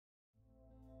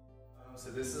So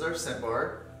this is our scent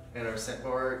bar, and our scent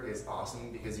bar is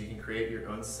awesome because you can create your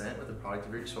own scent with a product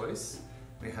of your choice.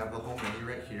 We have the whole menu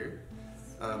right here.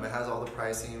 It has all the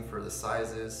pricing for the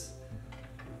sizes.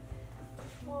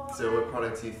 Well, So what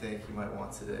product do you think you might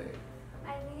want today?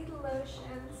 I need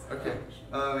lotions. Okay,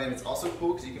 and it's also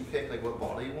cool because you can pick like what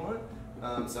bottle you want.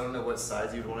 So I don't know what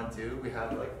size you'd want to do. We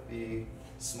have like the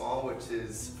small, which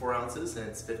is 4 ounces and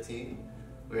it's 15.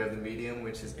 We have the medium,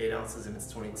 which is 8 ounces and it's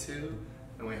 22.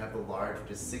 And we have the large, which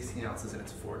is 16 ounces and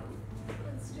it's 40.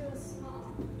 Let's do a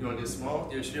small. You want to do small?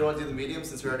 You want to do the medium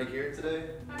since we're already here today?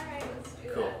 Alright, let's do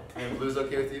Cool. that. And blue's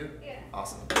okay with you? Yeah.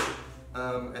 Awesome.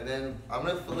 And then I'm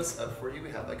going to fill this up for you. We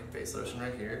have like a face lotion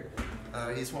right here.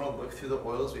 You just want to look through the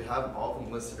oils. We have all of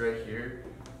them listed right here.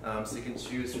 So you can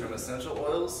choose from essential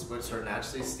oils, which are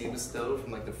naturally steam distilled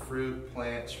from like the fruit,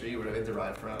 plant, tree, whatever they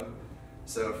derive from.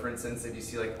 So for instance, if you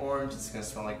see like orange, it's going to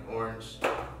smell like orange.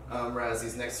 Whereas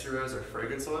these next 2 rows are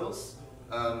fragrance oils.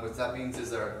 What that means is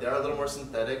they're a little more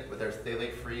synthetic, but they're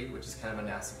phthalate free, which is kind of a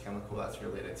nasty chemical that's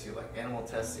related to like animal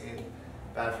testing,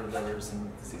 bad for livers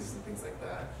and diseases and things like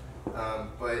that.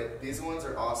 But these ones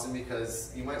are awesome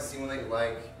because you might see one that you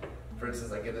like. For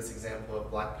instance, I give this example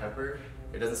of black pepper.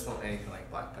 It doesn't smell anything like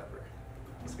black pepper.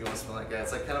 So if you want to smell like that,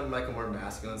 it's like kind of like a more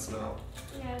masculine smell.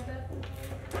 Yeah, definitely.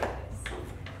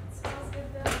 It smells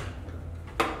good though.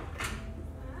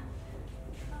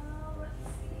 Let's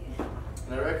see.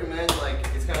 And I recommend, like,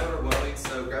 it's kind of overwhelming,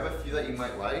 so grab a few that you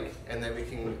might like, and then we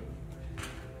can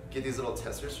get these little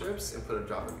tester strips and put a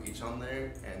drop of each on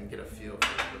there and get a feel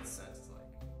for what the scent is like.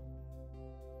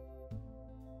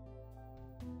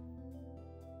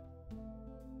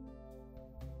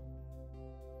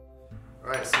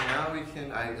 Alright, so now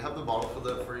I have the bottle filled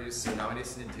up for you, so now what you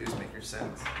just need to do is make your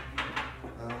scent.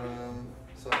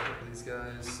 So I'll pick these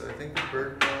guys. So I think the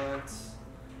bergamot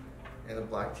and the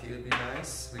black tea would be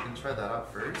nice. We can try that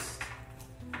out first.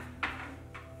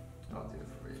 I'll do it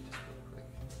for you just real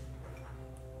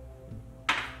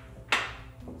quick.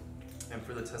 And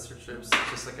for the tester strips, it's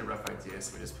just like a rough idea,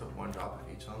 so we just put 1 drop of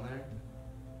each on there.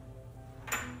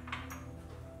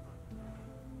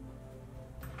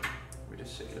 We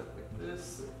just shake it up like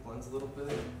this, so it blends a little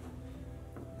bit.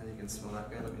 And you can smell that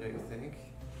good, let me know what you think.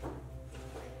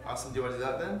 Awesome, do you want to do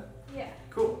that then? Yeah.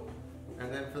 Cool.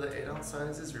 And then for the 8 ounce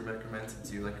sizes, we recommend to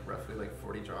do like roughly like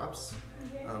 40 drops.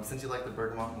 Okay. Since you like the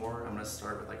bergamot more, I'm gonna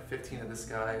start with like 15 of this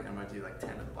guy, and I'm gonna do like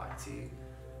 10 of the black tea.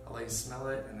 I'll let you smell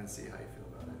it and then see how you feel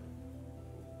about it.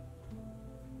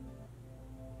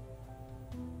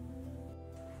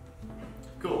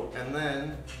 Cool, and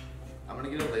then I'm gonna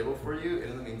get a label for you,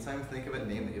 and in the meantime, think of a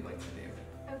name that you'd like to name it.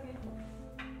 Okay.